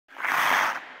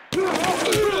Hi,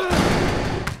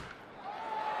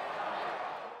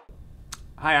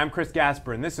 I'm Chris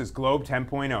Gasper, and this is Globe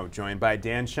 10.0, joined by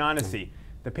Dan Shaughnessy.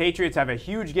 The Patriots have a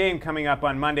huge game coming up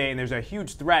on Monday, and there's a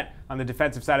huge threat on the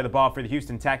defensive side of the ball for the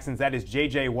Houston Texans. That is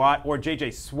J.J. Watt, or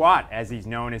J.J. Swat, as he's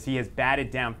known, as he has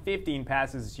batted down 15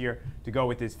 passes this year to go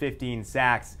with his 15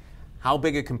 sacks. How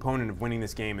big a component of winning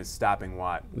this game is stopping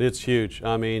Watt? It's huge.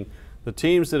 I mean, the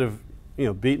teams that have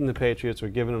beaten the Patriots or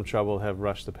given them trouble have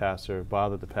rushed the passer,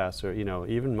 bothered the passer.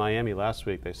 Even Miami last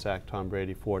week, they sacked Tom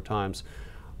Brady 4 times.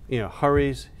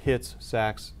 Hurries, hits,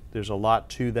 sacks, there's a lot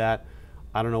to that.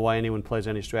 I don't know why anyone plays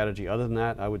any strategy other than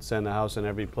that. I would send the house on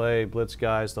every play, blitz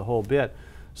guys, the whole bit.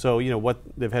 So, what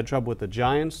they've had trouble with the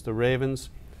Giants, the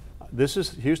Ravens. This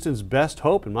is Houston's best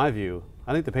hope, in my view.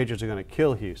 I think the Patriots are going to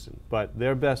kill Houston, but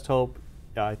their best hope,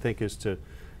 I think,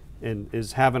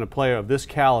 is having a player of this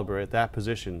caliber at that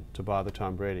position to bother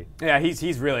Tom Brady. Yeah,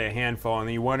 he's really a handful,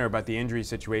 and you wonder about the injury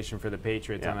situation for the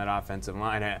Patriots on that offensive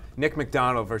line. Nick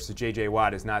McDonald versus J.J.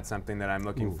 Watt is not something that I'm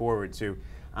looking forward to.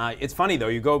 It's funny, though.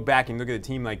 You go back and look at a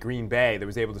team like Green Bay that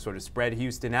was able to sort of spread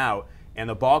Houston out, and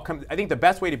the ball comes. I think the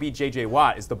best way to beat J.J.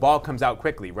 Watt is the ball comes out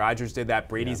quickly. Rodgers did that.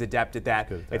 Brady's adept at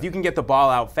that. If you can get the ball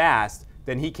out fast,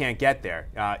 then he can't get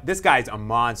there. This guy's a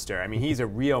monster. I mean, he's a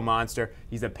real monster.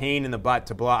 He's a pain in the butt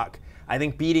to block. I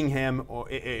think beating him or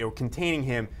containing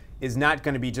him is not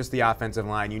going to be just the offensive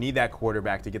line. You need that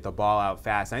quarterback to get the ball out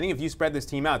fast. And I think if you spread this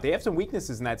team out, they have some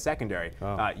weaknesses in that secondary.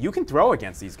 You can throw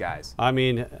against these guys. I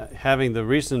mean, having the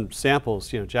recent samples,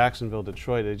 Jacksonville,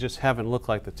 Detroit, they just haven't looked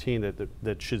like the team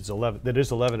that is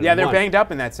 11. Yeah, they're banged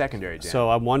up in that secondary, Dan.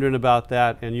 So I'm wondering about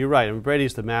that. And you're right. I mean,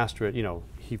 Brady's the master at,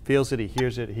 he feels it, he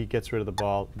hears it, he gets rid of the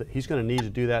ball. He's going to need to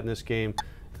do that in this game.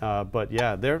 But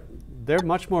yeah, they're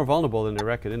much more vulnerable than their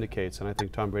record indicates, and I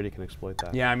think Tom Brady can exploit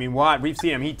that. Yeah, I mean, Watt, we've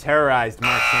seen him. He terrorized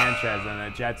Mark Sanchez and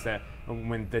the Jets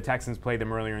when the Texans played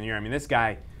them earlier in the year. I mean, this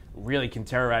guy really can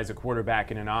terrorize a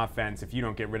quarterback in an offense if you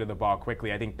don't get rid of the ball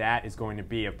quickly. I think that is going to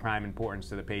be of prime importance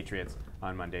to the Patriots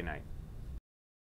on Monday night.